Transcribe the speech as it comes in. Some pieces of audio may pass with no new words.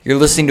You're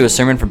listening to a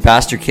sermon from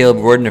Pastor Caleb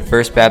Gordon of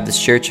First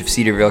Baptist Church of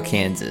Cedarville,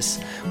 Kansas.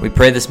 We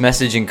pray this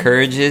message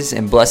encourages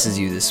and blesses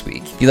you this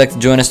week. If you'd like to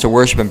join us to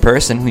worship in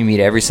person, we meet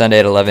every Sunday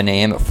at 11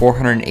 a.m. at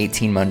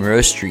 418 Monroe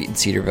Street in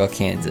Cedarville,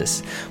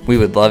 Kansas. We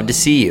would love to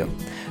see you.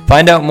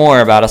 Find out more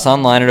about us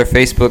online at our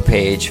Facebook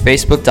page,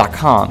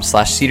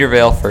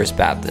 facebook.com/Cedarville First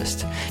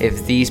Baptist.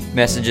 If these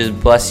messages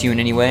bless you in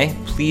any way,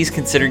 please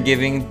consider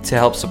giving to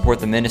help support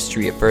the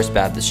ministry at First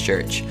Baptist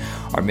Church.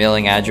 Our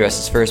mailing address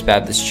is First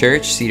Baptist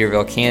Church,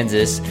 Cedarville,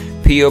 Kansas,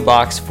 P.O.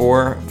 Box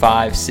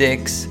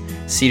 456,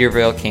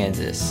 Cedarville,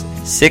 Kansas,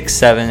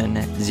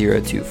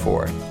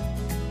 67024.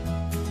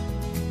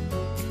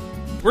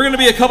 We're going to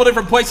be a couple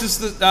different places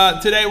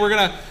today. We're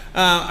going to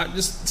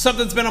just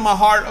something's been on my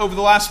heart over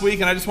the last week,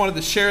 and I just wanted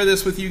to share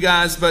this with you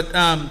guys. But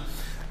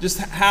just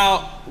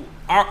how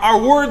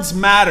our words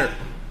matter.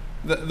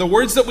 The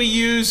words that we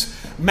use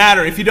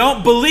matter. If you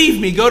don't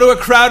believe me, go to a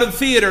crowded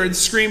theater and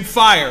scream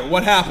fire.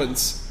 What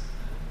happens?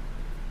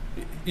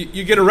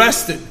 You get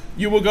arrested.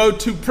 You will go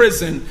to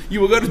prison.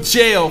 You will go to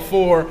jail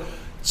for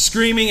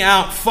screaming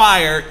out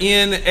fire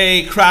in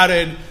a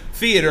crowded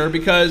theater,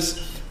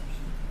 because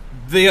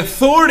the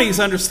authorities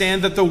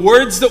understand that the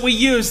words that we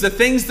use, the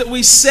things that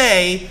we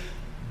say,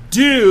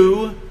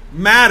 do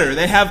matter.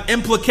 They have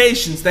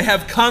implications. They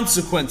have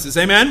consequences.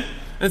 Amen?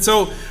 And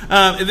so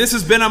this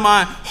has been on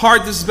my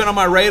heart. This has been on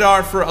my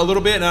radar for a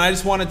little bit. And I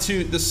just wanted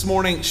to, this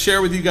morning, share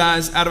with you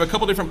guys out of a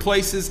couple different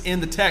places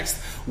in the text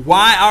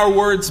why our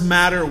words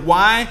matter,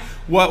 why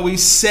what we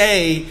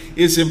say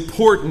is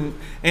important.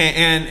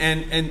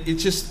 And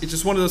it's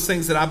just one of those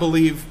things that I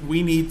believe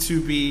we need to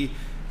be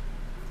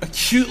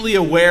acutely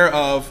aware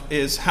of,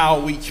 is how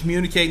we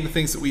communicate and the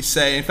things that we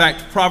say. In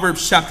fact,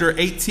 Proverbs chapter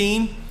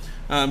 18,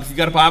 if you've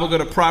got a Bible, go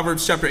to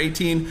Proverbs chapter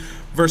 18,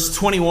 verse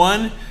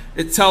 21.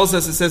 It tells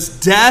us, it says,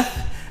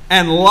 death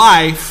and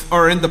life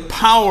are in the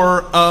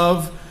power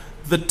of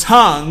the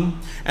tongue,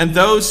 and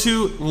those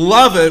who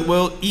love it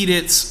will eat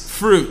its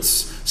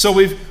fruits. So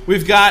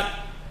we've got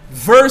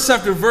verse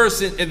after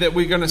verse that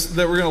we're going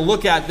to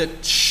look at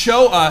that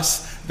show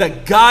us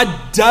that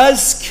God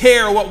does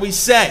care what we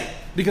say.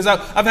 Because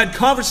I've had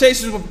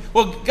conversations with,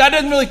 well, God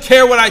doesn't really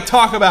care what I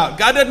talk about.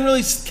 God doesn't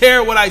really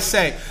care what I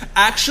say.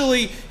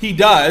 Actually, He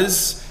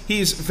does.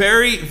 He's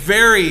very,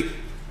 very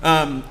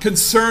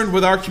concerned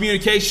with our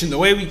communication, the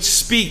way we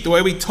speak, the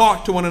way we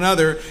talk to one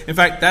another. In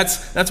fact,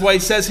 that's why He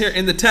says here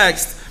in the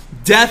text,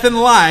 death and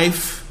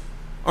life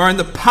are in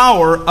the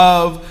power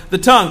of the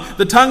tongue.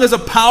 The tongue is a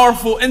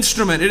powerful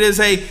instrument. It is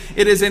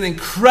an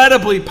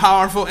incredibly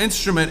powerful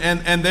instrument,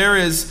 and there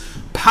is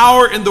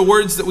power in the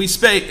words that we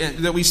speak.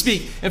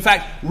 In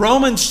fact,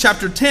 Romans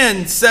chapter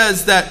 10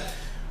 says that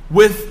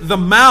with the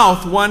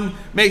mouth one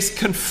makes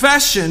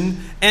confession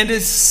and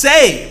is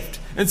saved.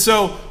 And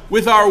so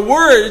with our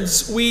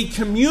words we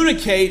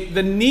communicate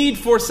the need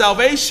for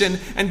salvation,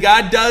 and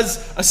God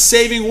does a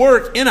saving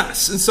work in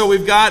us. And so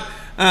we've got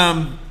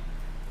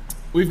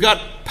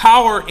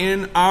power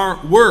in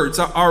our words.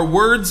 Our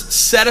words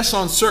set us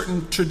on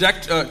certain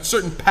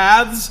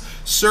paths,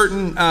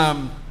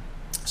 certain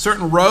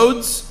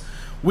roads.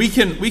 We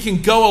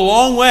can go a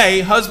long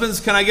way.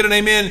 Husbands, can I get an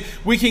amen?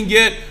 We can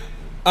get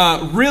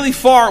really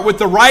far with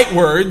the right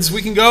words.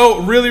 We can go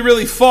really,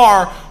 really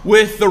far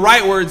with the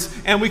right words,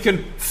 and we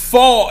can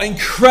fall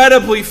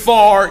incredibly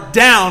far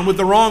down with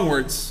the wrong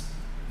words.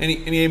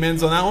 Any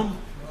amens on that one?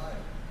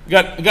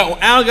 Got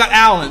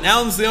Alan.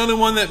 Alan's the only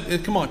one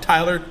that. Come on,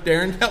 Tyler,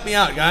 Darren, help me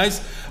out, guys.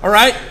 All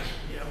right.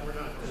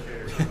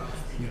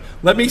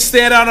 Let me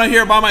stand out on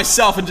here by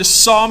myself and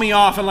just saw me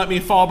off and let me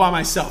fall by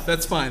myself.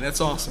 That's fine.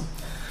 That's awesome.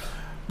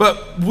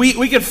 But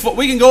we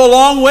can go a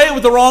long way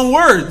with the wrong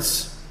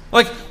words.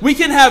 Like, we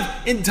can have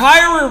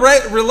entire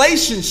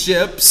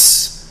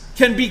relationships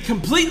can be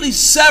completely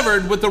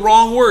severed with the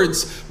wrong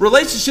words.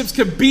 Relationships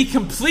can be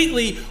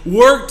completely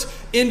worked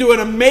into an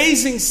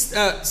amazing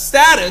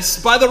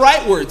status by the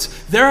right words.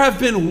 There have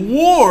been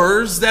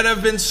wars that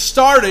have been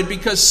started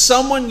because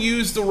someone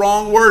used the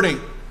wrong wording.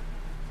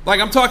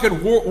 Like, I'm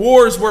talking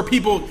wars where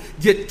people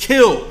get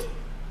killed.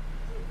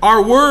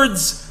 Our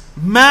words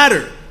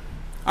matter.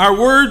 Our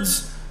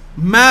words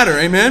matter.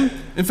 Amen?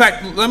 In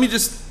fact, let me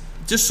just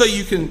so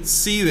you can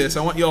see this,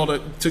 I want you all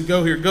to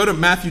go here. Go to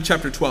Matthew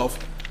chapter 12.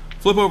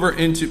 Flip over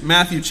into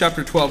Matthew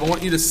chapter 12. I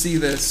want you to see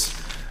this.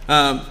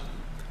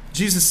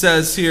 Jesus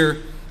says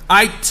here,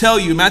 I tell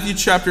you, Matthew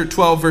chapter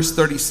 12, verse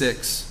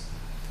 36.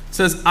 It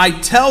says, I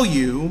tell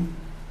you,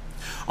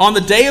 on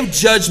the day of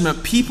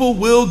judgment, people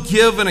will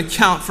give an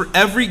account for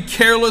every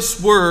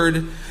careless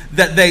word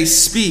that they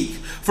speak.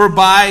 For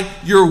by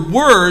your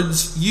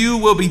words you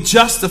will be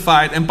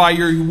justified, and by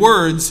your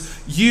words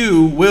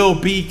you will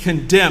be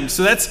condemned.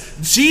 So that's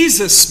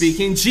Jesus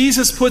speaking.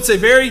 Jesus puts a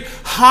very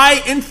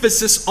high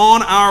emphasis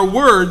on our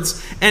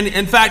words. And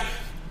in fact,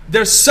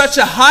 there's such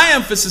a high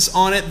emphasis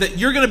on it that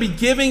you're going to be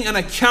giving an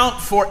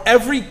account for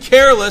every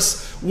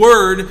careless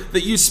word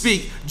that you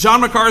speak.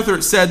 John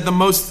MacArthur said, the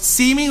most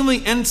seemingly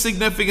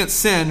insignificant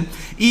sin,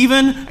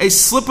 even a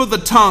slip of the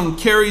tongue,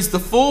 carries the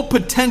full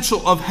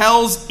potential of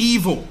hell's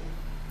evil.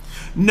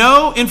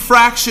 No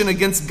infraction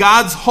against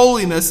God's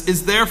holiness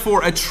is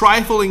therefore a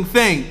trifling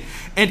thing,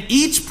 and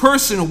each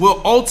person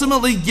will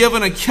ultimately give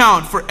an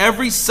account for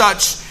every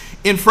such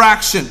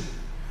infraction.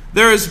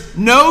 There is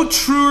no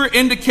truer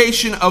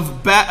indication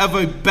of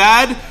a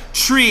bad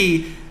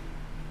tree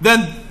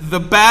than the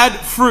bad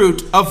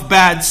fruit of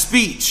bad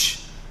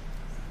speech.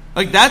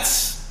 Like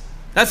that's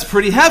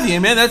pretty heavy,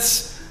 man.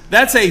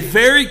 That's a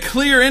very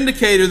clear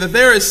indicator that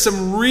there is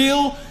some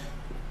real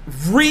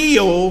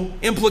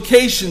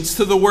implications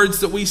to the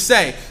words that we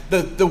say.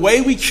 The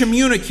way we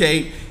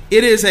communicate,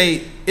 it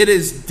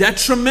is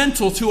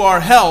detrimental to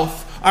our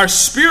health, our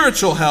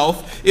spiritual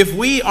health, if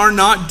we are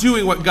not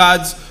doing what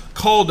God's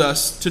called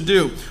us to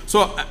do.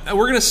 So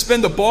we're going to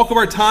spend the bulk of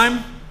our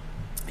time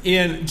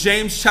in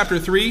James chapter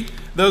 3.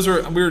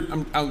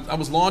 I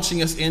was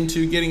launching us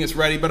into getting us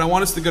ready, but I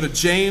want us to go to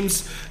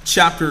James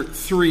chapter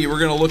 3. We're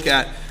going to look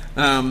at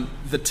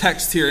the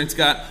text here. It's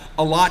got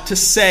a lot to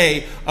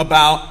say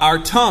about our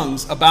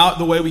tongues, about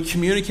the way we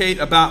communicate,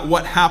 about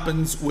what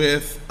happens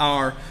with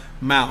our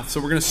mouth. So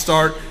we're going to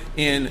start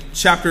in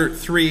chapter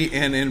 3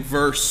 and in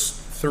verse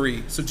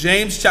 3. So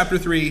James chapter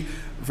 3,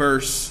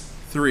 verse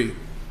 3.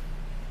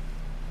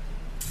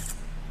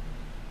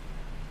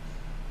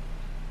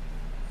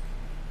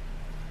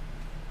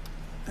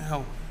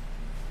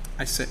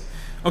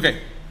 Okay.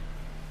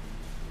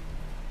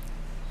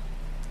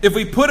 If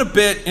we put a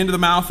bit into the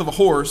mouth of a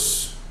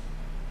horse,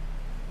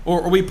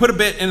 or we put a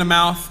bit in the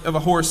mouth of a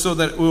horse so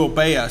that it will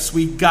obey us,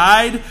 we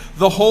guide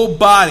the whole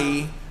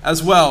body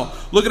as well.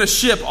 Look at a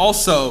ship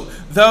also.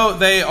 Though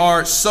they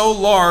are so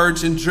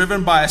large and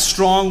driven by a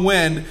strong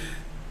wind,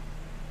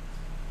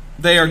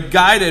 they are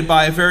guided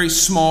by a very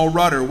small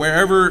rudder,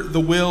 wherever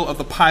the will of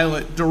the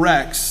pilot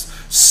directs.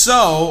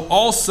 So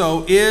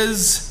also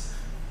is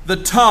the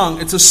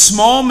tongue. It's a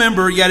small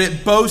member, yet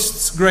it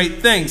boasts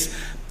great things.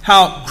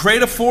 How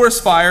great a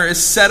forest fire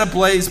is set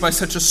ablaze by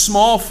such a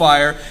small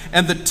fire,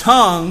 and the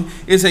tongue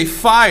is a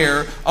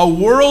fire, a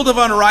world of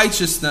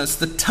unrighteousness.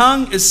 The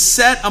tongue is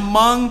set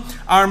among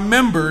our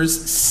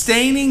members,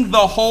 staining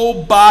the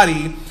whole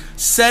body,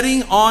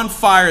 setting on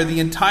fire the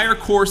entire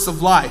course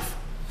of life,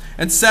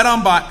 and set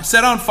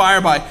on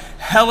fire by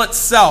hell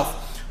itself.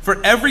 For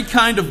every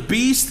kind of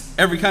beast,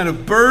 every kind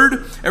of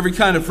bird, every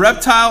kind of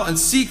reptile and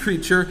sea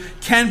creature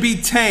can be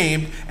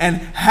tamed and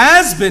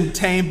has been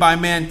tamed by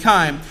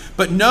mankind,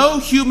 but no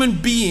human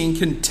being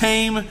can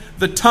tame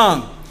the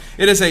tongue.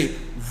 It is a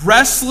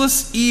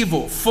restless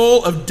evil,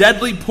 full of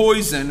deadly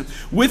poison.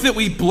 With it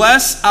we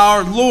bless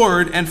our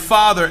Lord and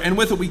Father, and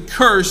with it we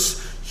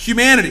curse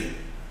humanity,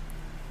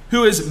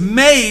 who is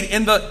made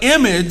in the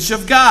image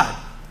of God.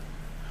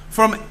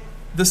 From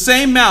the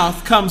same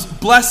mouth comes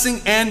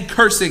blessing and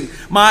cursing.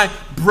 My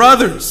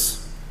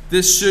brothers,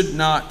 this should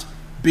not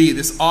be.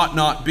 This ought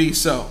not be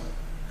so.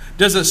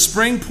 Does a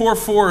spring pour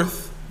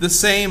forth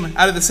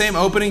out of the same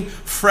opening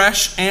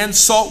fresh and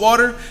salt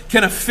water?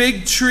 Can a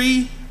fig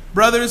tree,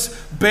 brothers,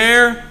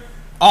 bear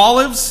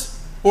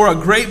olives, or a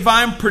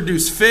grapevine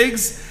produce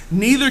figs?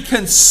 Neither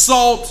can a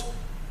salt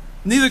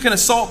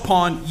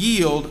pond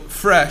yield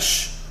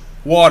fresh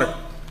water.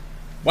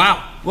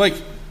 Wow.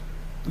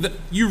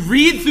 You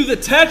read through the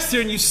text here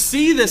and you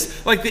see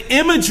this, like the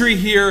imagery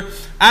here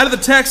out of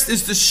the text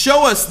is to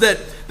show us that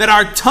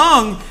our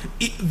tongue,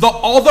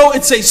 although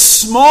it's a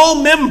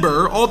small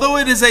member, although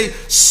it is a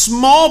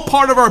small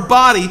part of our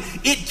body,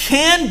 it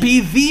can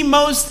be the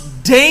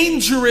most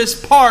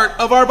dangerous part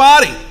of our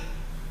body.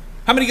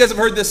 How many of you guys have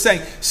heard this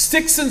saying?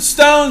 Sticks and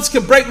stones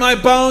can break my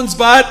bones,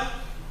 but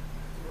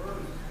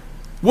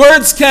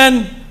words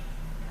can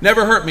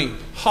never hurt me.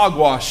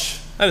 Hogwash.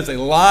 That is a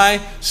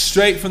lie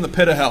straight from the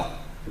pit of hell.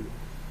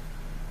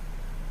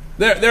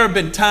 There have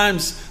been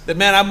times that,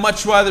 man,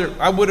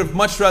 I would have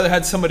much rather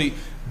had somebody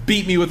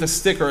beat me with a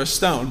stick or a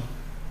stone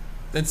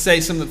than say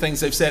some of the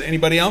things they've said.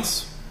 Anybody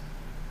else?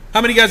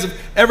 How many of you guys have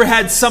ever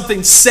had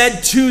something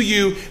said to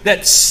you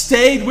that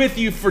stayed with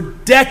you for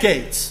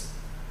decades?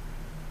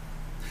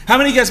 How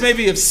many of you guys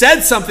maybe have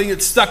said something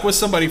that stuck with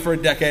somebody for a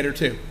decade or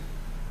two?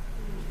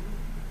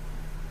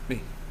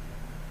 Me.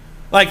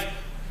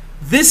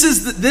 This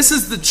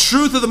is the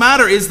truth of the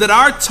matter, is that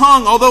our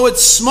tongue, although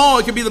it's small,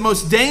 it can be the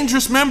most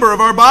dangerous member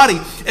of our body,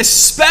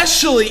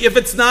 especially if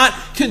it's not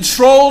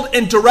controlled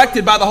and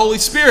directed by the Holy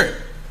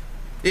Spirit.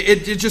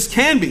 It just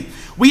can be.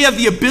 We have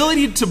the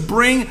ability to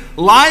bring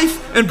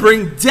life and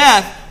bring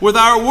death with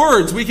our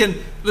words.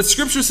 The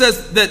scripture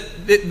says that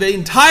the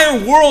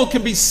entire world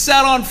can be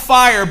set on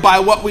fire by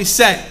what we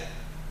say.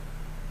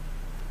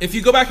 If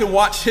you go back and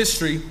watch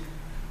history,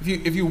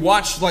 if you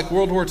watch like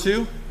World War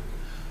II,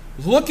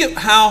 look at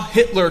how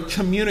Hitler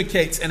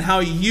communicates and how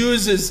he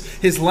uses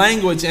his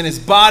language and his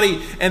body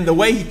and the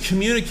way he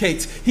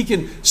communicates. He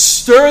can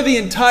stir the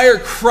entire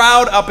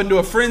crowd up into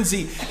a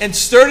frenzy and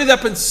stirred it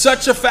up in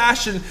such a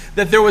fashion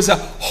that there was a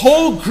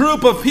whole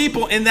group of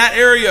people in that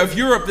area of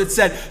Europe that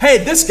said, hey,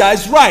 this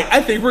guy's right.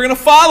 I think we're going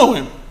to follow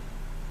him.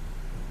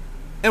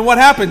 And what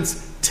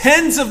happens?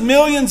 Tens of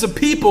millions of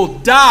people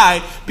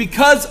die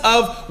because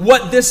of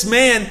what this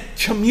man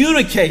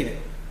communicated.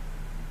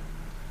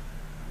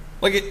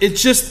 It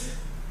just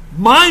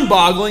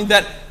mind-boggling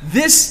that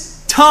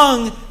this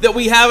tongue that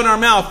we have in our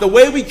mouth, the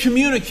way we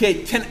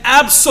communicate, can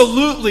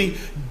absolutely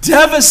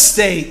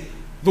devastate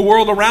the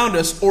world around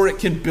us, or it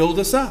can build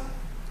us up.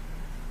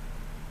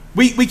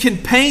 We can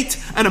paint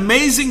an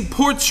amazing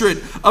portrait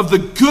of the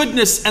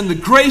goodness and the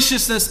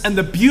graciousness and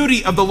the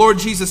beauty of the Lord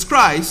Jesus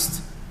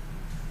Christ,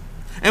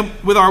 and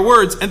with our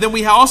words, and then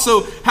we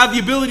also have the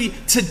ability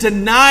to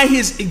deny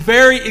his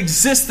very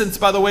existence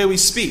by the way we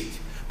speak,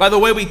 by the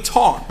way we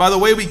talk, by the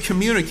way we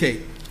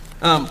communicate.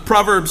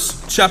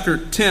 Proverbs chapter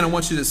 10, I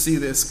want you to see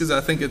this because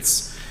I think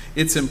it's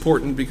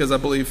important, because I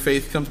believe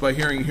faith comes by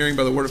hearing, hearing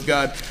by the word of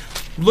God.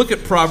 Look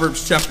at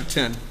Proverbs chapter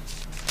 10.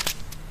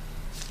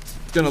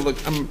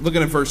 I'm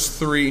looking at verse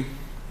 3.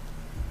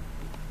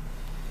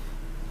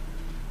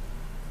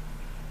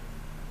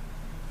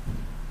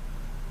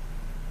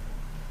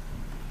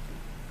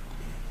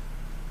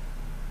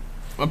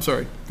 I'm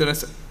sorry, did I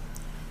say?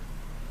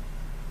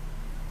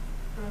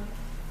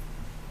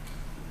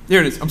 There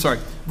it is, I'm sorry.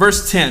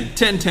 Verse 10,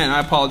 10, I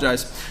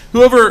apologize.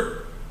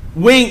 Whoever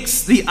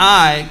winks the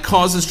eye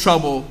causes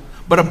trouble,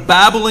 but a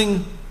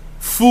babbling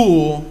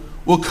fool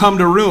will come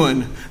to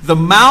ruin. The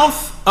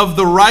mouth of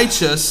the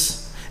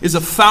righteous is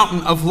a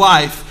fountain of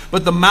life,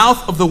 but the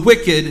mouth of the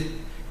wicked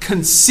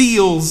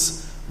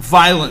conceals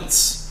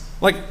violence.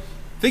 Like,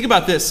 think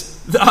about this.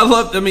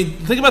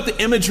 Think about the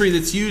imagery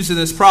that's used in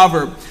this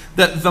proverb.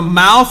 That the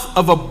mouth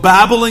of a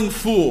babbling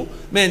fool.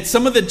 Man,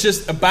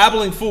 a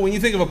babbling fool, when you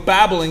think of a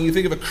babbling, you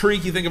think of a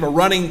creek, you think of a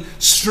running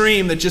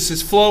stream that just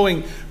is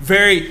flowing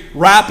very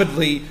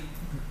rapidly.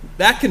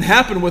 That can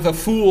happen with a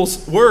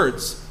fool's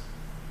words.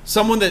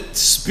 Someone that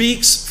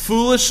speaks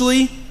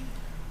foolishly,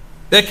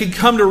 that can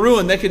come to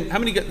ruin. They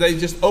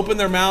just open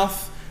their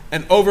mouth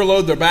and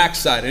overload their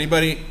backside?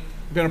 Anybody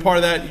been a part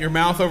of that? Your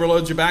mouth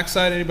overloads your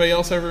backside? Anybody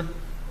else ever?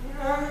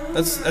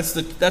 That's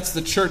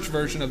the church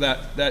version of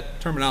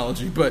that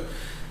terminology. But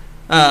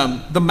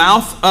the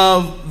mouth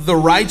of the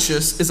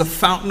righteous is a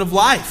fountain of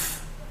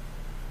life,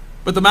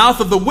 but the mouth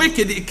of the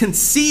wicked, it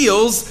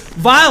conceals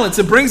violence.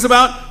 It brings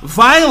about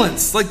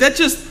violence. Like that.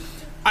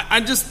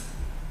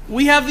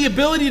 We have the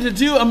ability to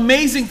do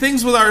amazing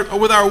things with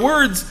our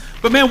words,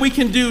 but man, we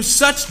can do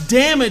such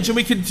damage, and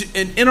we can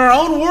in our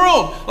own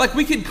world. Like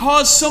we can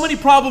cause so many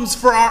problems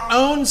for our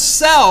own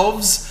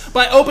selves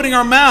by opening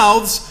our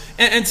mouths.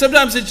 And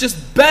sometimes it's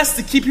just best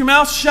to keep your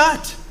mouth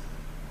shut.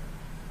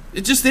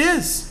 It just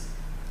is.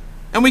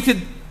 And we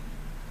could...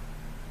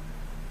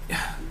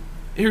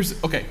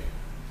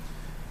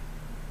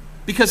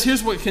 Because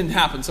here's what can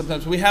happen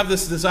sometimes. We have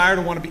this desire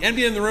to want to be...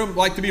 Anybody in the room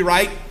like to be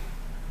right?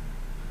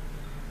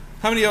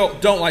 How many of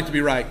you don't like to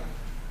be right?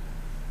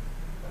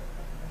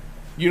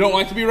 You don't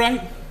like to be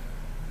right?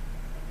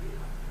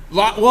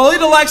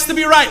 Lolita likes to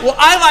be right. Well,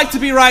 I like to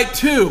be right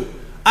too.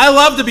 I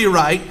love to be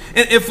right,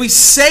 and if we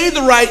say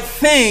the right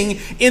thing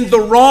in the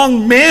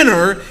wrong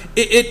manner,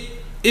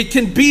 it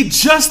can be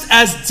just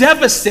as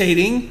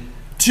devastating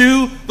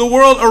to the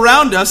world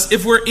around us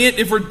if we're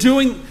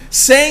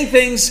saying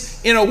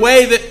things in a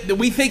way that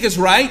we think is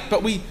right,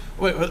 but we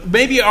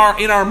maybe in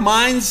our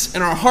minds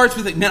and our hearts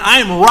we think, man, I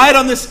am right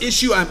on this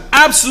issue. I'm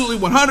absolutely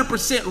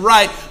 100%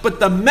 right,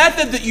 but the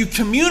method that you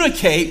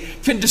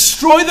communicate can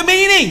destroy the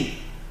meaning.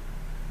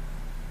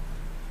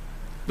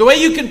 The way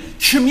you can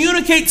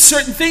communicate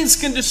certain things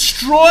can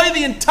destroy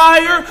the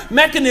entire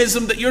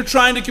mechanism that you're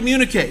trying to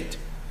communicate.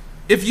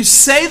 If you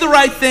say the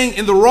right thing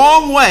in the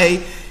wrong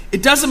way,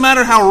 it doesn't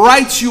matter how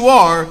right you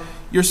are,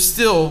 you're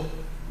still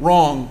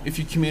wrong if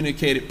you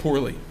communicate it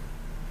poorly.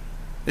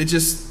 It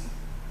just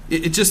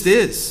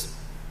is.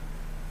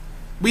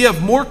 We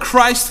have more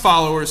Christ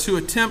followers who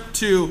attempt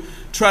to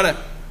try to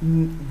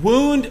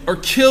wound or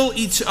kill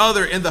each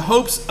other in the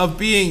hopes of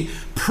being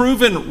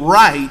proven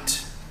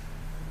right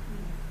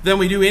than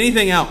we do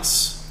anything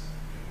else.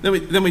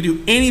 Than we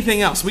do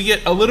anything else. We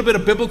get a little bit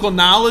of biblical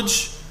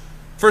knowledge.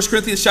 1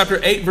 Corinthians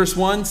chapter 8, verse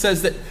 1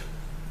 says that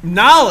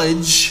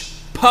knowledge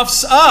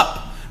puffs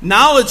up.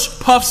 Knowledge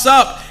puffs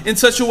up in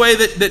such a way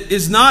that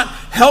is not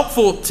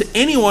helpful to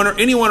anyone or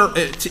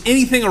to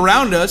anything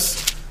around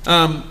us.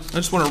 I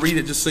just want to read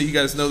it just so you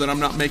guys know that I'm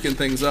not making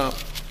things up.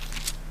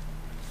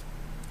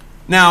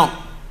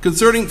 Now,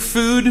 concerning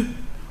food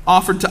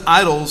offered to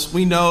idols,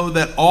 we know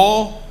that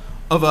all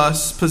of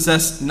us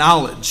possess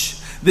knowledge.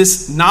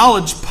 This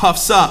knowledge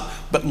puffs up,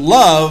 but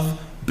love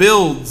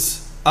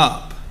builds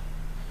up.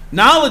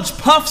 Knowledge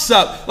puffs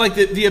up. Like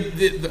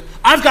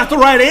I've got the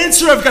right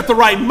answer, I've got the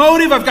right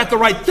motive, I've got the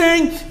right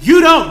thing.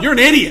 You don't. You're an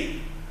idiot.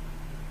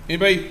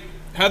 Anybody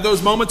have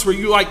those moments where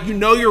you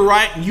know you're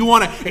right and you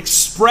want to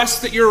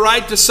express that you're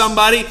right to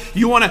somebody?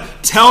 You want to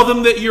tell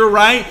them that you're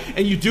right,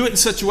 and you do it in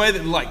such a way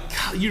that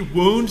God, you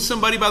wound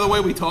somebody by the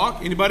way we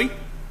talk? Anybody?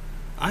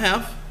 I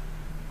have.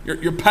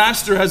 Your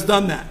pastor has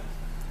done that.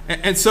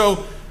 And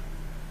so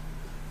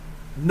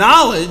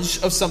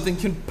knowledge of something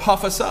can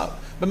puff us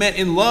up. But man,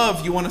 in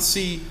love, you want to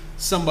see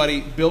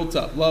somebody built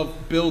up. Love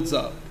builds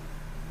up.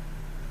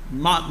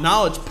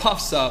 Knowledge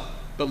puffs up,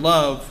 but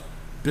love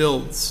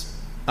builds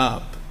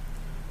up.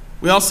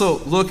 We also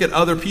look at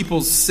other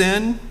people's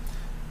sin.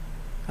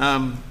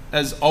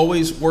 as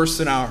always worse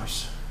than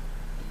ours.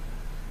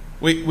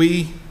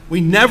 We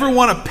never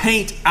want to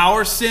paint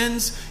our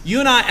sins. You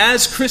and I,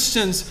 as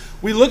Christians,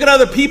 we look at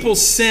other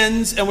people's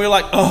sins and we're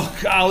like, oh,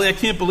 golly, I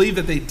can't believe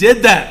that they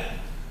did that.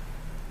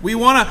 We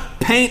want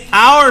to paint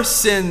our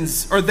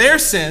sins or their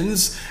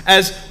sins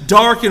as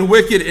dark and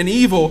wicked and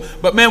evil.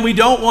 But man, we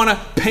don't want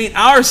to paint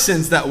our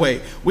sins that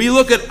way. We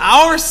look at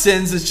our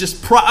sins as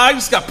I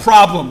just got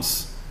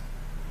problems.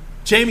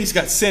 Jamie's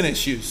got sin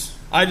issues.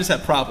 I just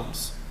have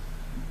problems.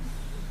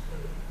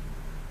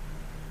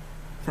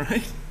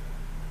 Right?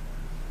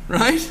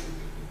 Right?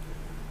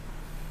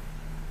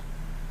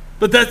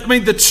 But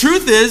the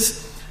truth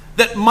is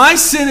that my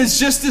sin is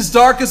just as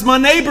dark as my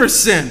neighbor's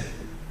sin.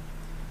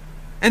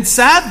 And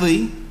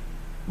sadly,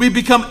 we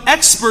become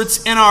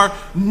experts in our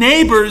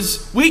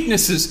neighbor's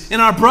weaknesses, in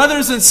our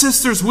brothers and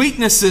sisters'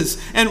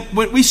 weaknesses. And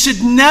we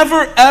should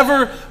never,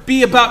 ever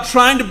be about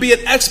trying to be an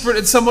expert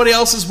in somebody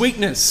else's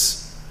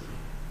weakness.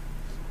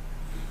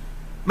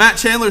 Matt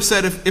Chandler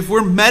said, if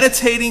we're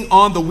meditating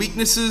on the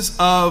weaknesses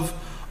of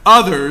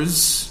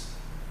others,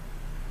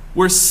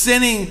 we're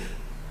sinning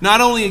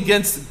not only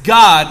against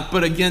God,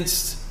 but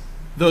against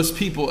those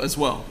people as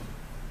well.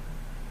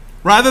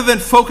 Rather than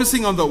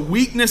focusing on the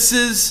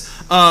weaknesses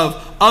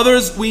of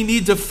others, we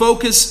need to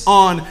focus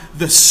on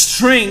the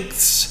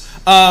strengths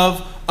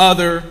of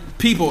other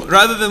people.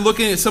 Rather than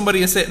looking at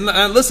somebody and saying,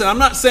 listen, I'm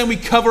not saying we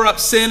cover up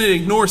sin and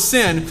ignore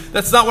sin.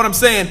 That's not what I'm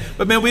saying.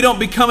 But man, we don't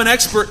become an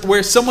expert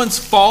where someone's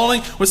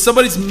falling, where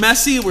somebody's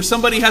messy, where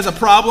somebody has a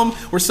problem,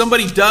 where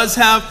somebody does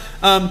have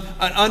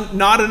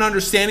not an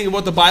understanding of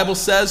what the Bible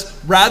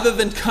says. Rather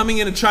than coming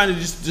in and trying to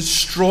just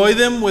destroy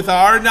them with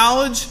our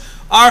knowledge,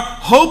 our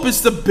hope is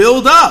to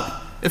build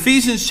up.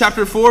 Ephesians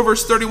chapter 4,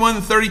 verse 31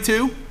 and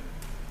 32.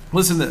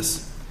 Listen to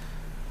this.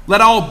 Let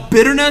all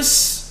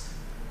bitterness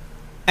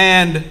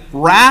and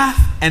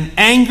wrath and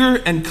anger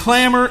and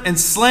clamor and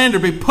slander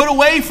be put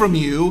away from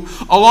you,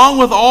 along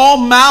with all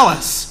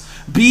malice.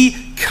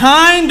 Be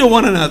kind to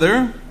one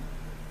another.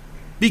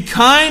 Be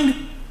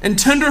kind and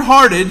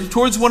tender-hearted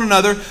towards one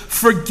another,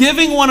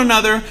 forgiving one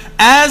another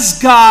as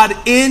God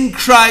in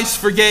Christ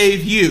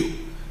forgave you.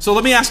 So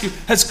let me ask you,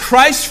 has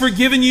Christ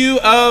forgiven you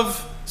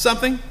of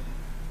something?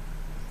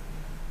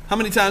 How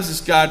many times has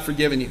God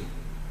forgiven you?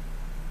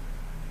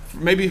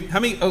 Maybe,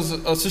 how many,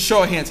 let's just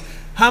show of hands.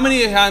 How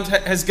many times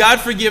has God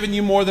forgiven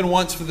you more than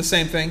once for the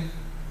same thing?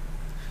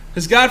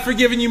 Has God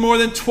forgiven you more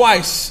than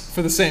twice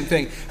for the same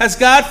thing? Has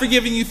God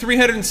forgiven you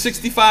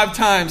 365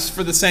 times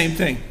for the same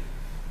thing?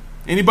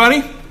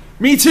 Anybody?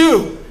 Me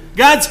too.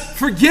 God's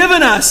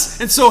forgiven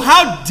us. And so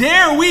how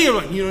dare we?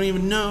 You don't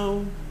even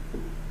know.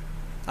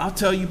 I'll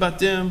tell you about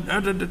them.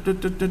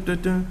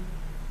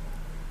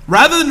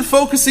 Rather than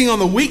focusing on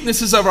the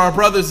weaknesses of our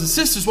brothers and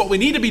sisters, what we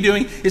need to be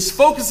doing is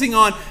focusing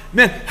on,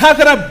 man, how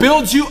can I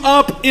build you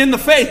up in the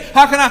faith?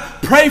 How can I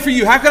pray for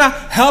you? How can I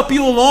help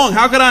you along?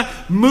 How can I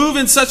move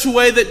in such a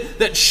way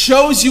that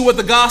shows you what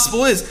the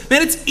gospel is?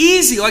 Man, it's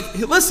easy. Like,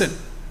 listen,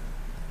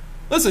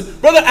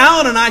 Brother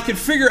Allen and I could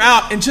figure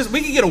out, and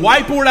we could get a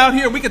whiteboard out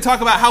here, and we could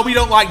talk about how we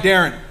don't like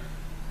Darren.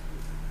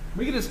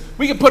 We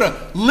could put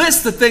a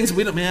list of things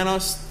we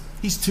don't,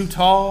 he's too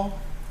tall.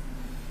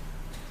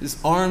 His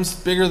arm's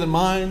bigger than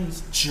mine.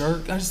 He's a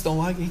jerk. I just don't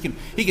like it.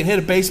 He can hit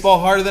a baseball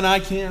harder than I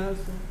can.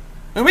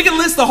 And we can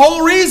list the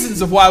whole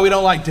reasons of why we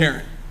don't like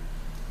Darren.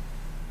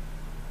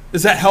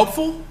 Is that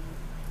helpful?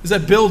 Does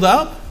that build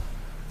up?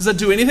 Does that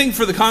do anything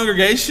for the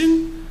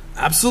congregation?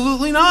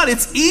 Absolutely not.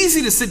 It's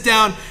easy to sit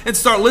down and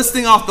start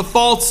listing off the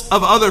faults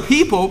of other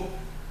people.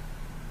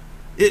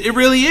 It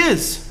really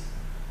is.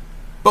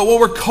 But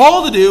what we're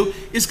called to do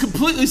is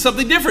completely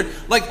something different.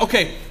 Like,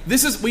 okay,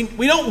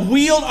 we don't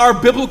wield our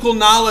biblical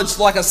knowledge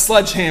like a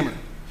sledgehammer.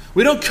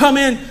 We don't come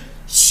in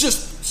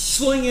just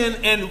slinging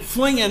and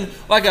flinging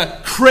like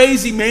a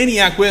crazy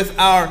maniac with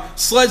our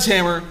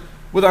sledgehammer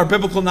with our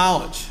biblical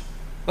knowledge.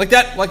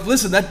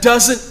 Listen,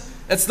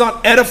 that's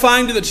not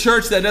edifying to the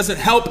church. That doesn't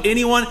help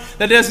anyone.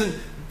 That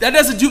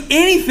doesn't do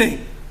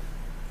anything.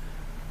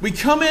 We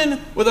come in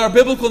with our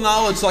biblical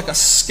knowledge like a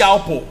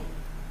scalpel,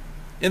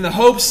 in the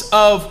hopes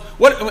of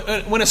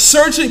when a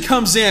surgeon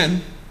comes in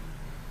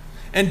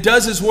and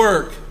does his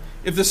work,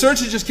 if the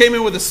surgeon just came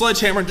in with a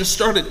sledgehammer and just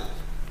started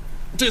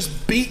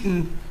just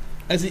beating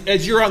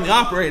as you're on the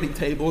operating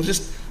table,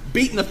 just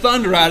beating the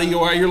thunder out of you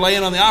while you're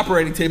laying on the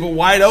operating table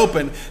wide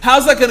open,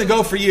 how's that going to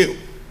go for you?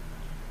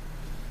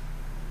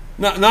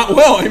 Not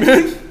well,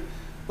 amen?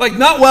 Like,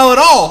 not well at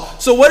all.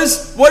 So what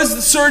does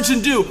the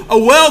surgeon do?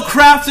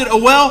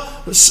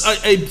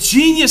 A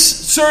genius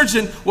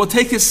surgeon will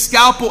take his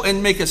scalpel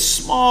and make a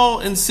small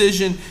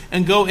incision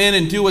and go in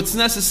and do what's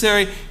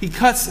necessary. He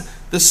cuts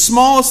the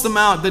smallest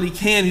amount that he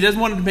can. He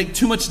doesn't want to make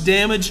too much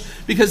damage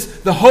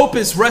because the hope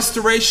is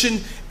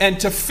restoration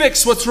and to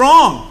fix what's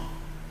wrong.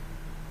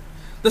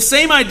 The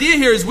same idea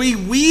here is we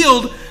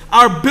wield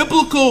our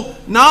biblical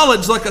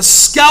knowledge like a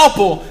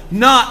scalpel,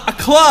 not a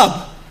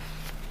club.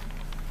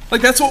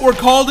 Like, that's what we're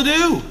called to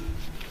do.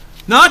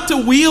 Not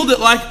to wield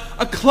it like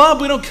a club.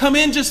 We don't come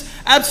in just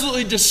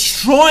absolutely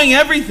destroying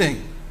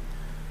everything.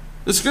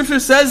 The scripture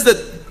says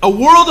that a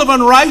world of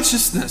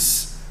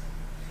unrighteousness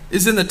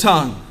is in the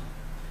tongue.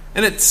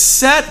 And it's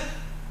set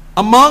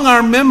among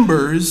our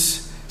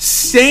members,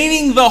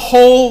 staining the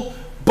whole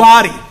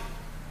body.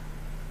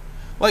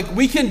 Like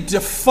we can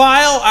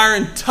defile our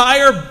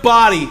entire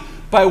body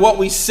by what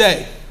we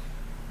say.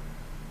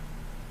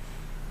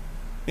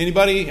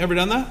 Anybody ever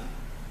done that?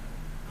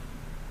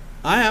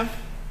 I have.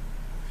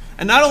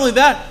 And not only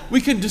that, we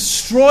can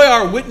destroy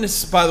our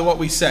witness by what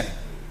we say.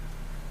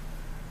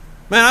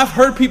 Man, I've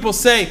heard people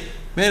say,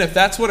 man, if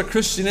that's what a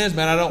Christian is,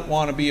 man, I don't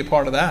want to be a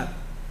part of that.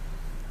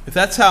 If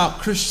that's how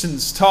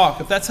Christians talk,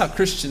 if that's how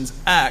Christians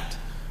act,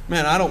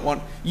 man, I don't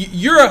want...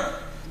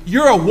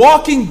 You're a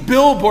walking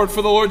billboard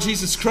for the Lord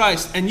Jesus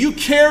Christ, and you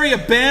carry a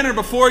banner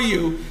before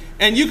you,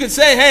 and you can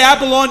say, hey, I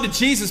belong to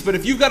Jesus, but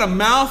if you've got a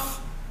mouth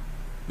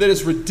that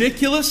is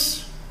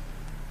ridiculous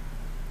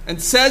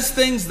and says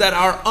things that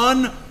are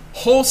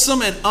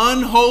unwholesome and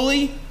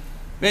unholy,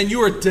 man, you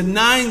are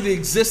denying the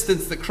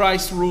existence that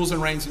Christ rules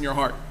and reigns in your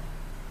heart.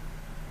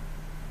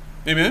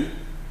 Amen?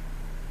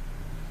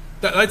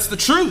 That's the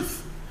truth.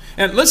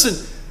 And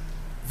listen,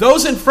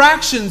 those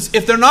infractions,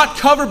 if they're not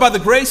covered by the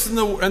grace and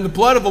the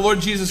blood of the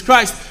Lord Jesus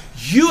Christ,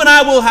 you and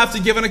I will have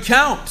to give an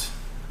account.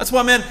 That's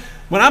why, man,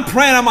 when I'm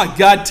praying, I'm like,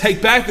 God,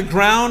 take back the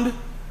ground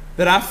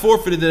that I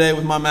forfeited today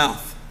with my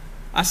mouth.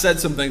 I said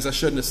some things I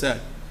shouldn't have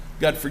said.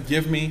 God,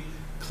 forgive me,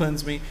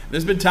 cleanse me.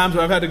 There's been times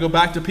where I've had to go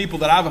back to people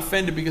that I've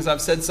offended because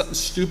I've said something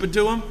stupid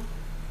to them.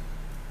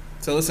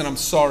 So listen, I'm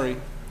sorry.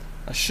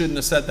 I shouldn't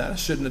have said that. I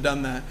shouldn't have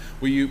done that.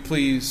 Will you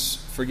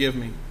please forgive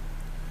me?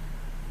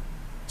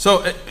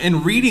 So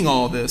in reading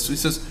all of this, he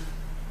says,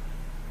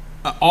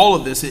 all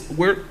of this,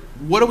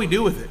 what do we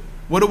do with it?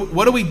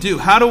 What do we do?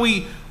 How do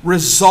we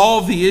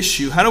resolve the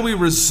issue? How do we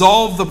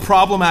resolve the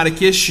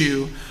problematic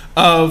issue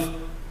of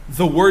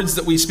the words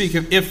that we speak?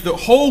 If the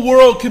whole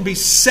world can be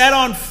set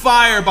on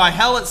fire by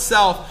hell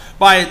itself,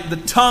 by the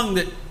tongue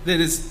that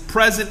is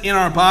present in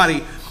our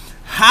body,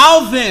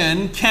 how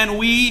then can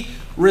we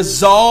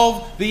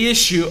resolve the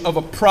issue of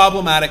a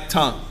problematic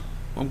tongue?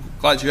 I'm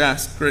glad you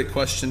asked. Great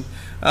question.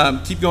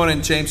 Keep going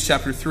in James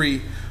chapter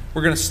 3.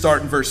 We're going to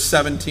start in verse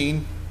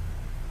 17.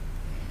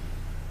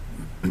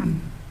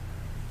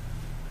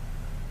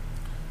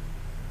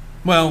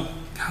 Well,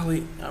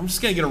 golly, I'm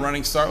just going to get a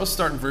running start. Let's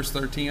start in verse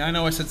 13. I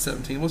know I said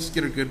 17. Let's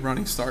get a good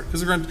running start.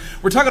 Because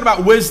we're talking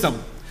about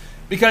wisdom.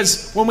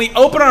 Because when we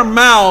open our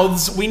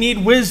mouths, we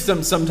need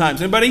wisdom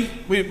sometimes. Anybody?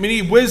 We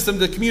need wisdom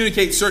to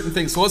communicate certain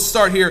things. So let's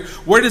start here.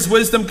 Where does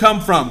wisdom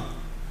come from?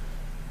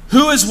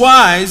 Who is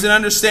wise and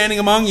understanding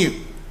among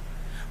you?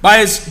 By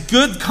his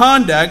good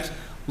conduct,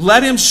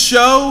 let him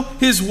show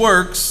his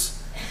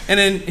works and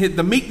in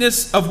the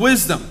meekness of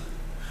wisdom.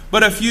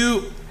 But if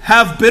you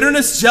have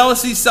bitterness,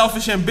 jealousy,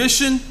 selfish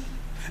ambition,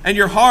 and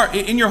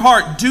in your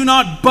heart, do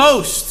not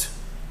boast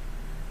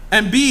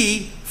and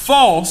be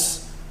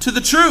false to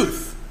the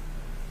truth.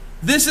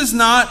 This is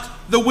not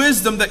the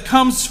wisdom that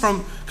comes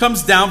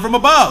down from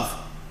above,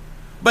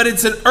 but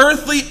it's an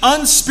earthly,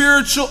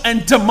 unspiritual,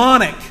 and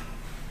demonic.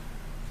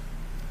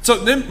 So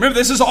remember,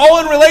 this is all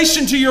in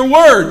relation to your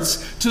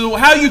words, to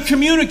how you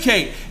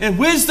communicate. And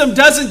wisdom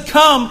doesn't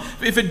come,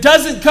 if it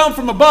doesn't come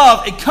from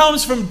above, it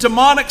comes from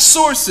demonic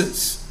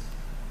sources.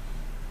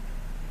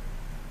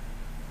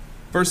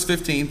 Verse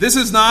 15, this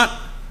is not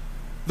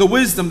the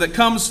wisdom that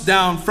comes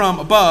down from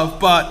above,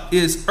 but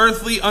is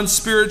earthly,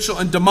 unspiritual,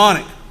 and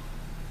demonic.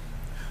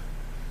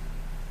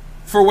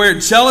 For where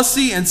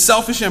jealousy and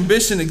selfish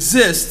ambition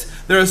exist,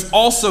 there is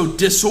also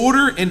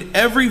disorder in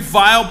every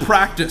vile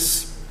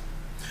practice.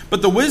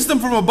 But the wisdom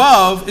from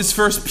above is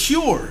first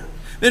pure,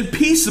 then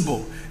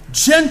peaceable,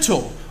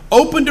 gentle,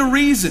 open to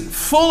reason,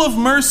 full of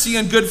mercy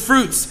and good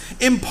fruits,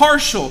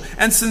 impartial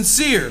and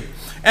sincere.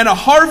 And a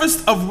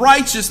harvest of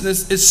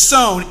righteousness is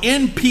sown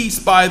in peace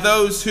by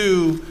those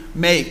who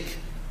make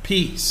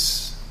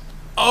peace.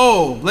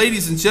 Oh,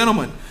 ladies and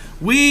gentlemen,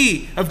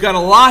 we have got a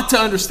lot to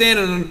understand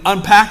and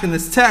unpack in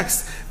this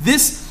text.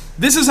 This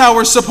is how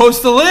we're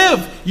supposed to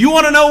live. You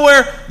want to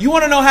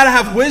know how to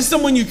have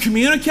wisdom when you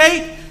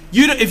communicate?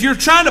 If you're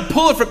trying to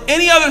pull it from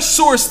any other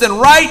source than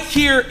right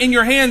here in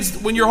your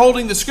hands when you're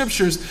holding the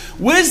scriptures,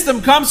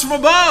 wisdom comes from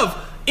above.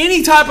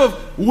 Any type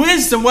of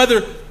wisdom,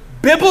 whether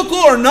biblical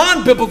or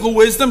non-biblical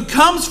wisdom,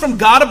 comes from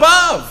God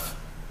above.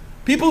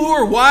 People who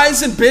are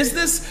wise in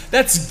business,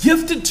 that's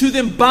gifted to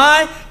them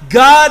by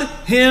God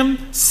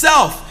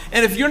himself.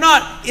 And if you're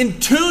not in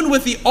tune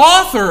with the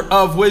author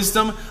of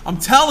wisdom, I'm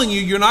telling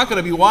you, you're not going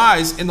to be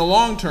wise in the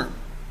long term.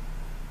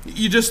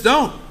 You just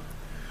don't.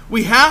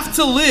 We have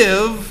to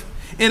live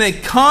in a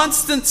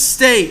constant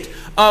state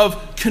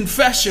of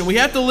confession. We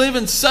have to live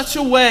in such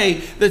a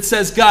way that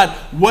says, God,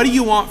 what do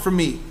you want from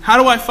me?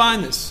 How do I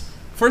find this?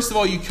 First of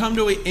all, you come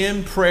to it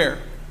in prayer.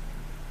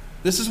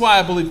 This is why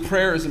I believe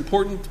prayer is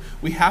important.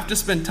 We have to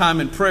spend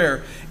time in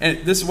prayer. And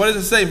this, what does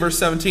it say in verse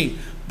 17?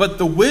 But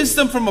the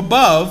wisdom from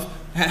above,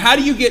 how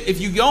do you get, if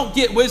you don't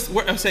get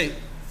wisdom,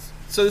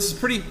 so this is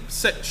pretty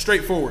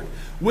straightforward.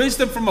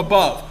 Wisdom from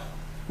above.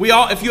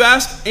 If you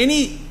ask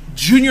any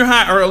junior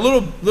high or a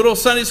little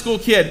Sunday school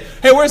kid,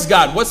 hey, where's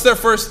God? What's their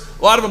first?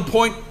 A lot of them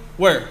point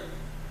where?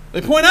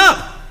 They point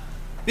up.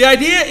 The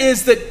idea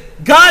is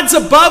that God's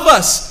above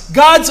us.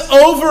 God's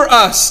over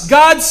us.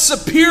 God's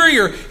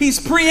superior. He's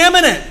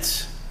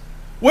preeminent.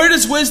 Where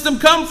does wisdom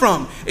come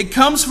from? It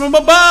comes from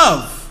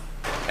above.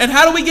 And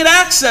how do we get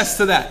access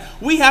to that?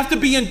 We have to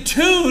be in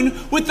tune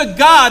with the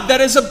God that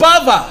is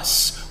above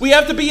us. We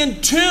have to be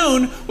in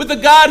tune with the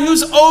God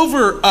who's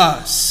over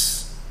us.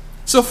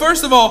 So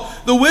first of all,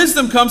 the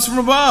wisdom comes from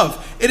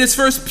above. It is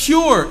first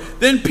pure,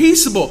 then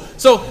peaceable.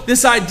 So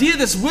this idea,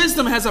 this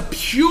wisdom has a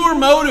pure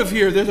motive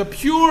here. There's a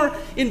pure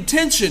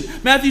intention.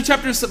 Matthew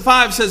chapter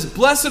 5 says,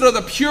 "Blessed are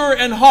the pure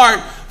in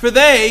heart, for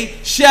they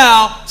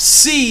shall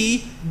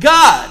see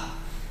God."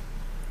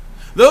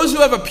 Those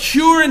who have a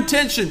pure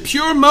intention,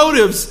 pure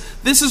motives,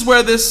 this is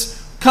where this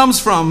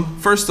comes from,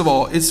 first of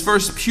all. It's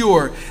first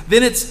pure,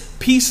 then it's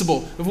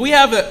peaceable. If we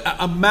have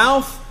a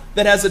mouth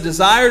that has a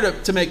desire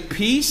to make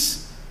peace,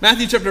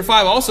 Matthew chapter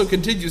 5 also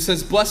continues,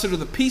 says, "Blessed are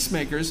the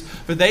peacemakers,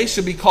 for they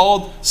shall be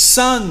called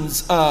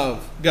sons of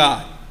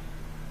God."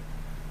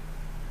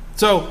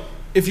 So,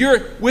 if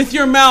you're with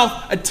your mouth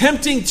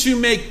attempting to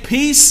make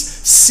peace,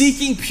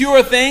 seeking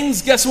pure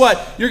things, guess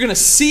what? You're going to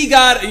see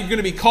God and you're going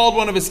to be called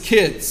one of His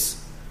kids.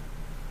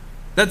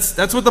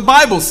 That's what the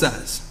Bible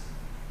says.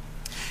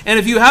 And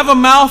if you have a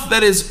mouth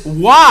that is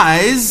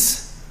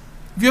wise,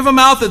 if you have a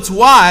mouth that's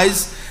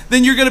wise,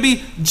 then you're going to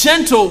be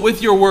gentle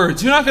with your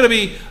words. You're not going to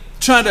be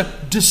trying to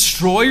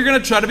destroy. You're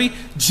going to try to be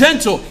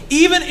gentle.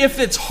 Even if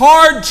it's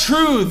hard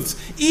truths,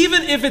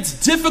 even if it's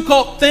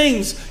difficult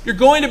things, you're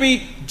going to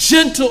be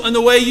gentle in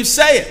the way you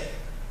say it.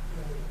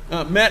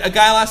 Met a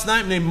guy last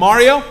night named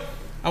Mario.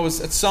 I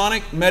was at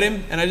Sonic, met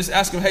him, and I just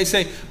asked him,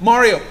 hey,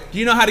 Mario, do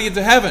you know how to get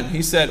to heaven?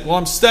 He said, well,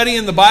 I'm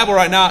studying the Bible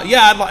right now.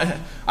 Yeah,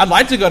 I'd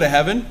like to go to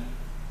heaven.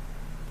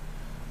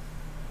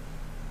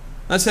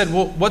 I said,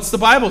 well, what's the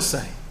Bible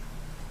say?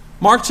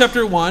 Mark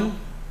chapter 1,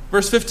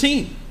 verse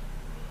 15.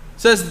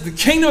 Says that the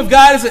kingdom of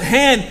God is at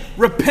hand.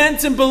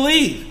 Repent and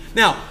believe.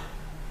 Now,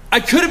 I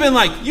could have been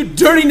like, you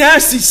dirty,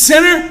 nasty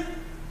sinner.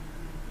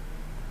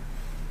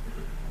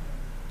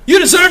 You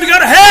deserve to go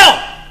to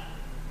hell.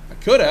 I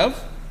could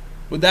have.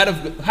 Would that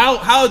have?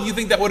 How do you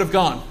think that would have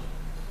gone?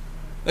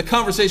 The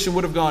conversation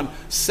would have gone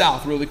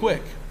south really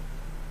quick.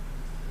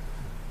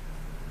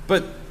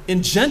 But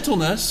in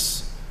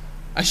gentleness,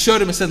 I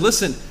showed him, I said,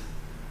 listen,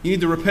 you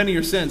need to repent of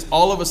your sins.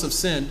 All of us have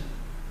sinned,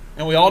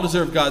 and we all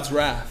deserve God's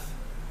wrath.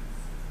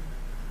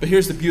 But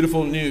here's the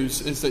beautiful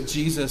news, is that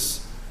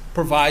Jesus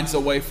provides a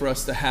way for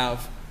us to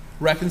have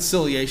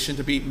reconciliation,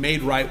 to be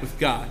made right with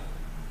God.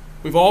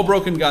 We've all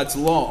broken God's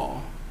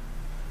law,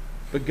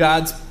 but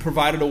God's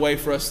provided a way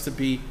for us to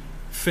be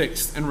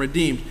fixed and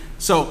redeemed.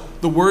 So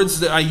the words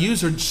that I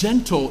use are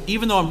gentle,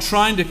 even though I'm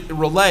trying to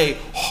relay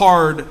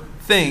hard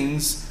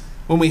things.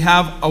 When we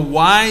have a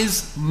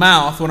wise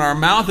mouth, when our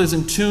mouth is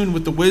in tune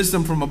with the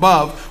wisdom from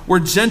above, we're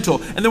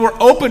gentle. And then we're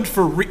open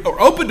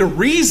to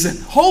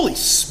reason. Holy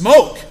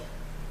smoke!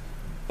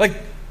 Like,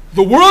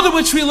 the world in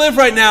which we live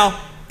right now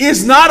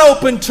is not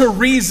open to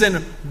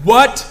reason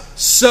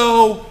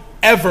whatsoever.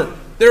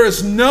 There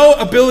is no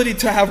ability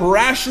to have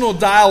rational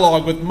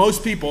dialogue with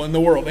most people in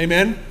the world.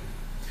 Amen?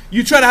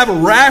 You try to have a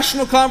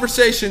rational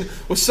conversation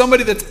with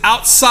somebody that's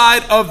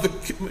outside of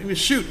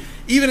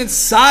even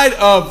inside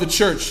of the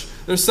church,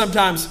 there's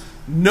sometimes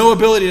no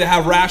ability to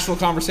have rational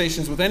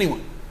conversations with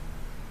anyone.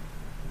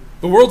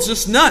 The world's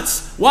just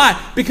nuts.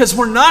 Why? Because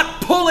we're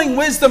not pulling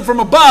wisdom from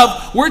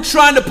above. We're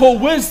trying to pull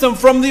wisdom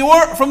from the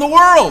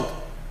world.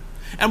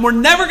 And we're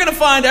never going to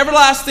find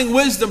everlasting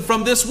wisdom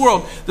from this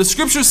world. The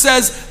scripture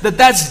says that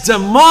that's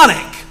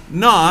demonic,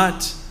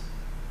 not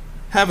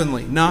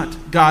heavenly,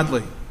 not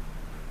godly.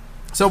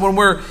 So when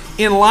we're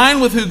in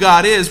line with who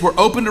God is, we're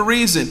open to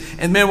reason.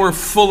 And man, we're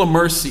full of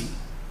mercy.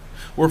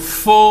 We're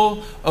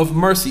full of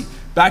mercy.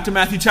 Back to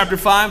Matthew chapter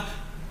 5.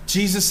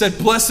 Jesus said,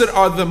 blessed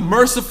are the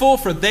merciful,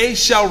 for they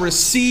shall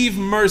receive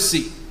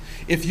mercy.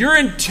 If you're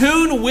in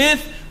tune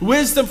with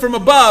wisdom from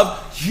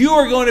above, you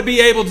are going to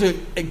be able to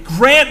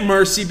grant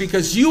mercy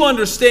because you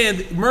understand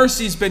that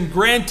mercy's been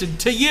granted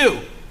to you.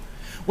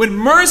 When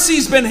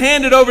mercy's been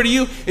handed over to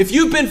you, if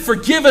you've been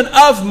forgiven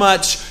of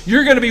much,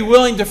 you're going to be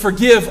willing to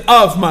forgive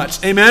of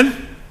much.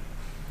 Amen?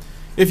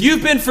 If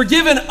you've been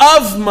forgiven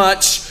of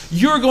much,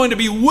 you're going to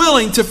be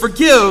willing to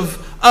forgive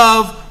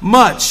of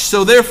much.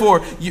 So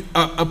therefore,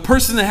 a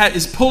person that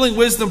is pulling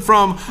wisdom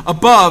from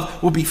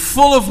above will be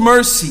full of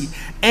mercy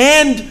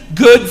and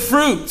good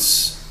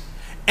fruits.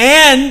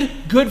 And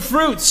good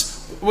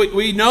fruits.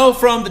 We know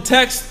from the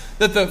text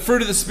that the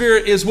fruit of the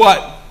Spirit is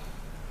what?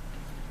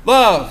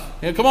 Love.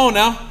 Yeah, come on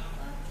now.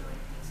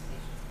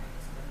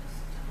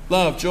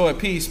 Love, joy,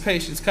 peace,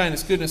 patience,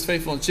 kindness, goodness,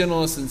 faithfulness,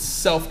 gentleness, and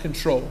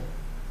self-control.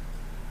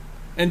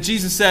 And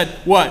Jesus said,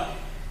 what?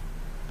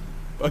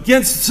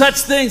 Against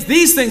such things,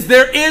 these things,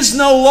 there is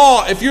no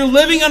law. If you're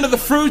living under the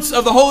fruits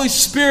of the Holy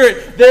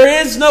Spirit,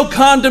 there is no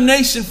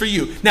condemnation for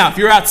you. Now, if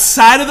you're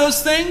outside of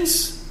those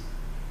things,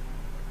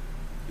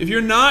 if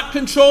you're not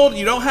controlled,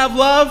 you don't have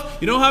love,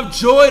 you don't have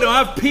joy, you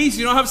don't have peace,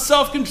 you don't have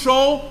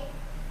self-control,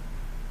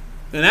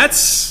 then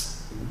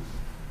that's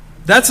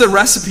a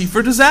recipe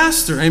for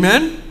disaster.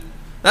 Amen?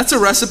 That's a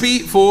recipe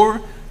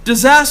for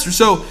disaster.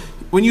 So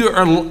when you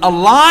are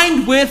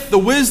aligned with the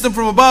wisdom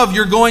from above,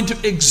 you're going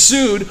to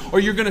exude, or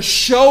you're going to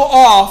show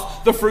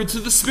off the fruits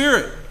of the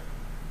Spirit.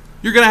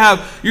 You're going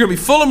to be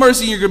full of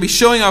mercy, and you're going to be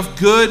showing off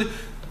good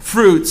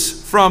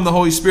fruits from the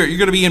Holy Spirit. You're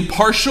going to be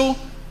impartial.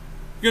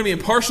 You're going to be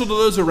impartial to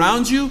those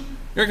around you.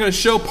 You're not going to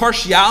show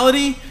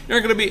partiality.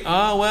 You're not going to be,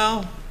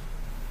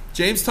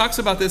 James talks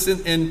about this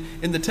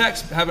in the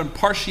text, having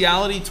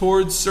partiality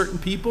towards certain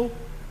people.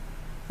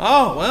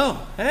 Oh,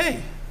 well,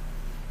 hey.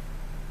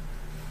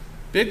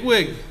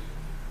 Bigwig.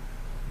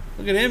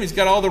 Look at him. He's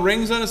got all the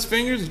rings on his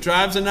fingers. He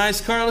drives a nice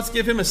car. Let's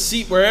give him a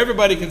seat where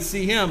everybody can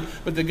see him.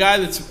 But the guy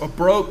that's a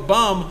broke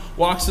bum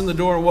walks in the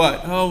door,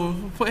 what?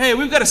 Oh, hey,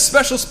 we've got a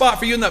special spot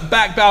for you in that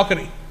back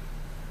balcony.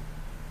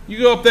 You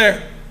go up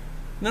there.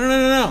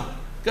 No.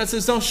 God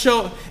says don't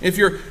show. If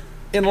you're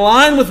in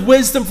line with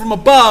wisdom from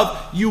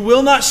above, you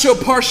will not show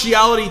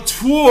partiality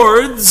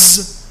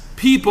towards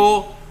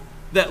people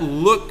that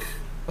look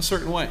a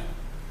certain way.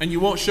 And you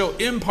won't show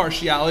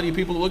impartiality to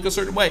people that look a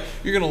certain way.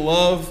 You're going to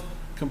love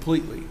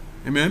completely.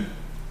 Amen?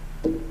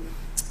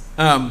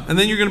 And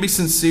then you're going to be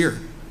sincere.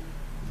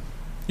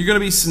 You're going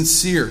to be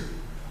sincere.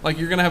 Like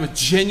you're going to have a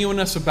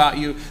genuineness about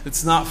you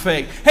that's not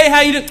fake. Hey,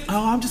 how you doing?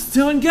 Oh, I'm just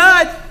doing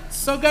good.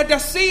 So good to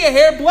see you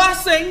here.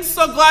 Blessings.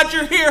 So glad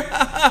you're here.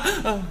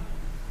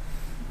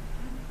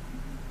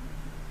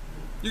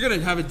 You're going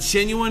to have a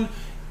genuine,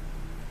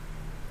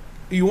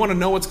 you want to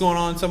know what's going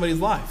on in somebody's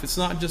life. It's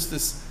not just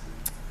this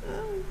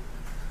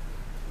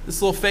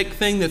little fake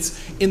thing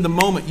that's in the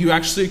moment. You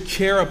actually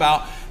care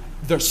about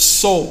their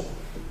soul.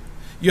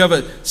 You have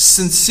a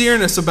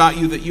sincereness about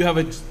you that you have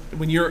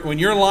when you're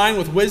in line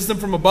with wisdom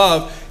from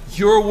above,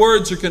 your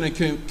words are going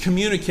to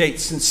communicate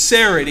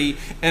sincerity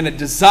and a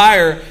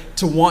desire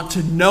to want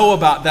to know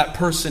about that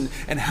person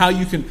and how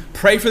you can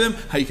pray for them,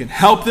 how you can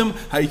help them,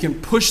 how you can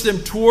push them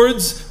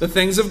towards the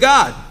things of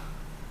God.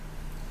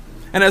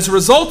 And as a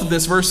result of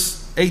this,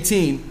 verse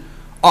 18,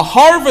 a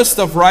harvest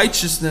of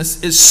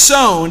righteousness is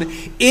sown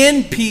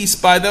in peace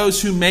by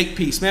those who make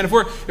peace. Man, if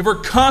we're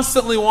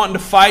constantly wanting to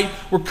fight,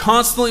 we're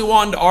constantly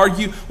wanting to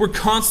argue, we're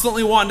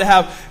constantly wanting to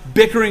have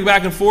bickering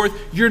back and forth,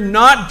 you're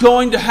not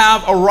going to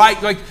have a right.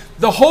 Like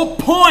the whole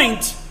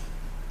point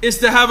is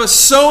to have a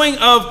sowing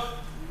of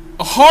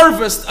a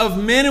harvest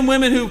of men and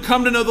women who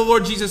come to know the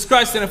Lord Jesus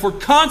Christ. And if we're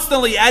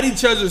constantly at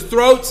each other's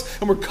throats,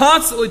 and we're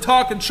constantly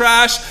talking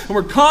trash, and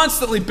we're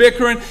constantly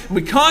bickering, and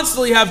we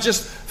constantly have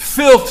just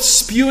filth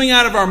spewing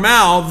out of our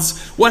mouths,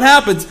 what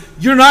happens?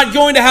 You're not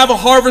going to have a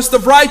harvest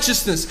of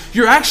righteousness.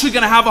 You're actually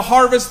going to have a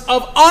harvest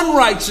of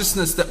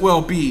unrighteousness that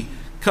will be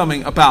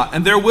coming about.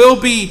 And there will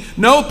be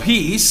no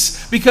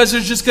peace because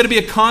there's just going to be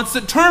a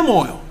constant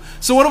turmoil.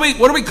 So what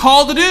are we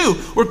called to do?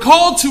 We're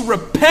called to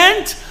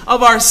repent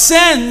of our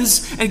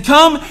sins and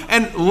come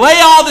and lay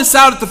all this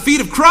out at the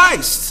feet of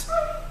Christ.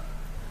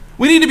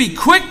 We need to be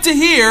quick to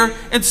hear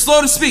and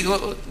slow to speak.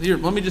 Here,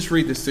 let me just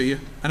read this to you.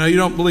 I know you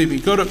don't believe me.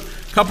 Go to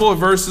a couple of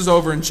verses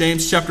over in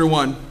James chapter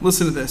 1.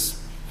 Listen to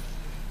this.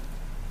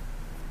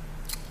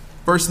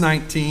 Verse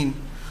 19,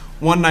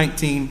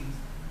 119.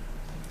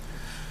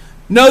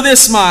 Know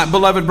this, my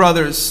beloved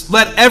brothers.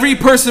 Let every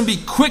person be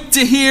quick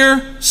to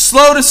hear,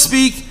 slow to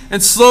speak,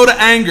 and slow to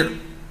anger.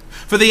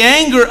 For the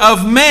anger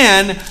of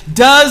man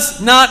does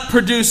not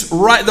produce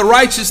the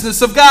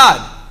righteousness of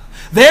God.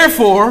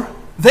 Therefore,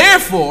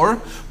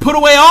 put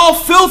away all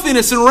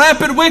filthiness and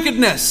rampant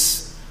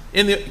wickedness.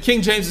 In the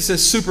King James it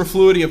says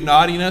superfluity of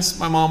naughtiness.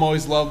 My mom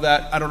always loved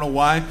that. I don't know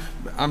why.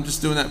 I'm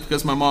just doing that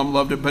because my mom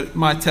loved it. But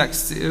my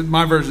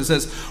version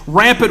says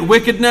rampant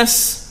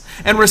wickedness.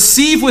 And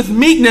receive with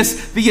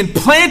meekness the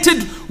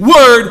implanted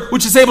word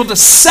which is able to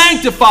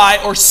sanctify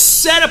or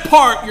set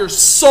apart your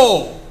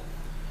soul.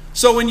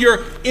 So when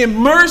you're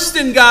immersed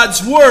in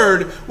God's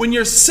word, when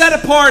you're set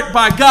apart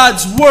by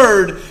God's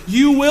word,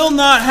 you will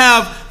not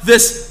have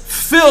this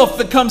filth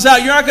that comes out.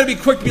 You're not going to be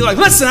quick to be like,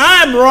 listen,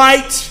 I'm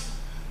right.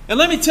 And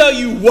let me tell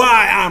you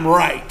why I'm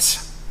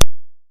right.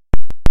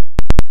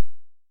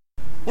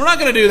 We're not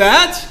going to do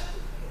that.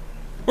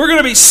 We're going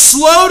to be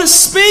slow to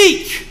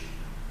speak.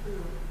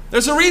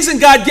 There's a reason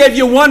God gave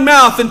you one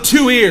mouth and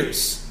two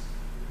ears.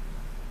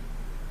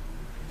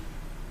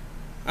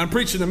 I'm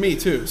preaching to me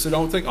too, so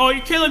don't think, oh,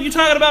 Caleb, you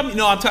talking about me?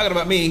 No, I'm talking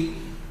about me.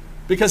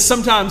 Because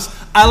sometimes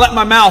I let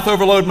my mouth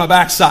overload my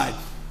backside.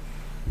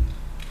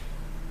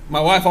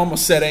 My wife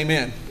almost said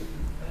amen.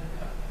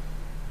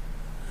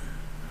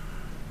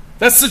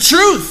 That's the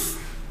truth.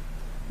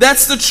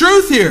 That's the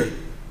truth here.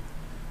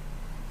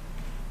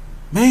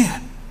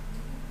 Man.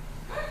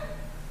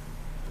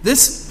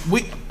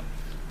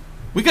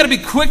 We got to be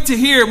quick to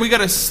hear. We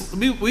got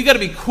to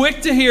be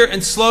quick to hear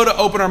and slow to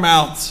open our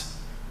mouths.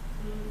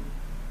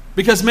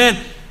 Because,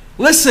 man,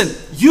 listen,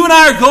 you and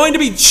I are going to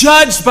be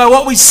judged by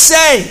what we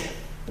say.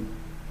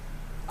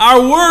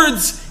 Our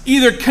words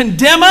either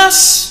condemn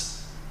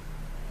us.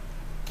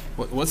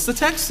 What's the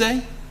text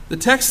say? The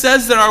text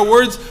says that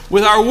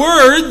with our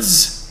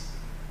words,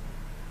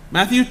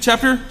 Matthew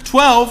chapter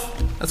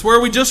 12, that's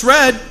where we just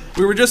read.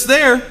 We were just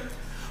there.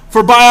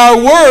 For by our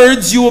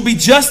words you will be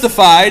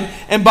justified,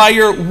 and by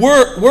your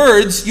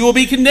words you will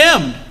be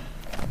condemned.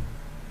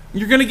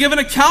 You're going to give an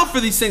account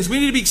for these things. We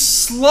need to be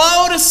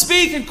slow to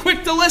speak and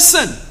quick to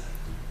listen.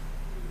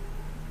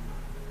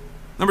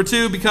 Number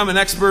 2, become an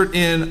expert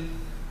in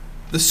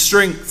the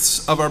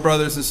strengths of our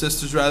brothers and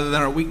sisters rather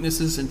than our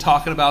weaknesses and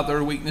talking about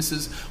their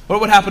weaknesses. What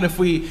would happen if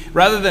we,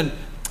 rather than,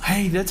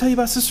 hey, did I tell you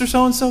about sister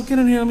so-and-so? Get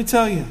in here, let me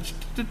tell you.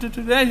 Hey,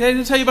 did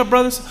I tell you about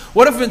brothers?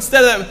 What if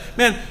instead of that,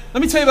 man,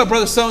 let me tell you about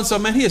brother so-and-so.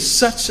 Man, he is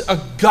such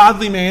a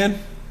godly man.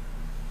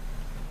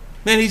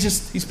 Man,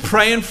 he's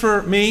praying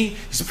for me.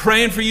 He's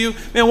praying for you.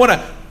 Man, what an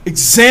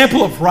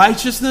example of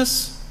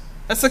righteousness.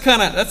 That's the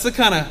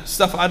kind of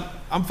stuff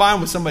I'm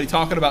fine with somebody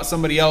talking about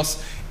somebody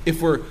else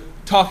if we're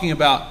talking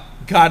about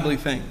godly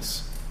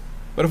things.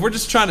 But if we're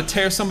just trying to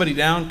tear somebody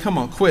down, come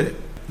on, quit it.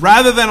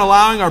 Rather than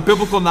allowing our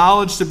biblical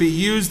knowledge to be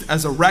used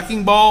as a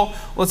wrecking ball,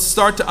 let's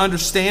start to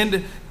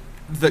understand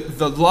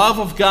the love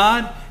of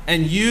God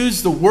and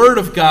use the Word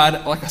of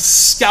God like a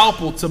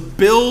scalpel to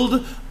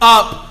build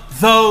up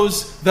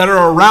those that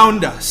are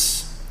around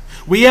us.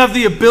 We have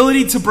the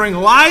ability to bring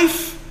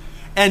life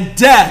and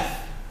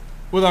death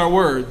with our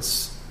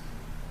words.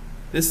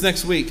 This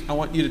next week, I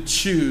want you to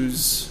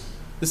choose.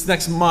 This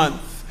next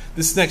month,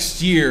 this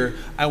next year,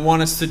 I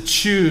want us to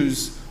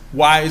choose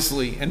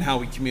wisely in how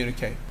we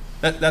communicate.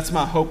 That's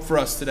my hope for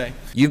us today.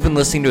 You've been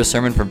listening to a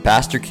sermon from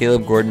Pastor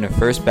Caleb Gordon of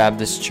First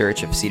Baptist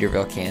Church of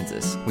Cedarville,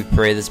 Kansas. We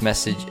pray this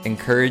message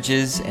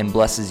encourages and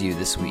blesses you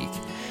this week.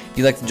 If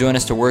you'd like to join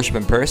us to worship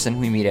in person,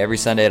 we meet every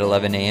Sunday at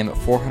 11 a.m. at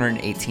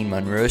 418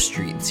 Monroe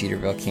Street in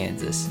Cedarville,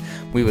 Kansas.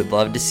 We would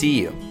love to see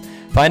you.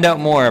 Find out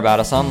more about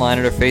us online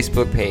at our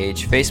Facebook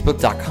page,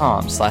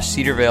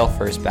 facebook.com/Cedarville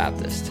First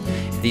Baptist.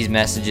 If these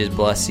messages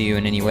bless you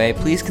in any way,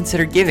 please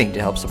consider giving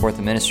to help support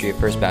the ministry of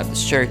First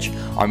Baptist Church.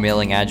 Our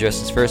mailing address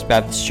is First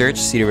Baptist Church,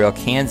 Cedarville,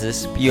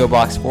 Kansas, P.O.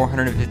 Box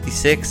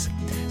 456,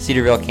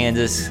 Cedarville,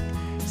 Kansas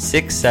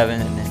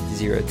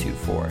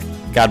 67024.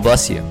 God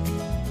bless you.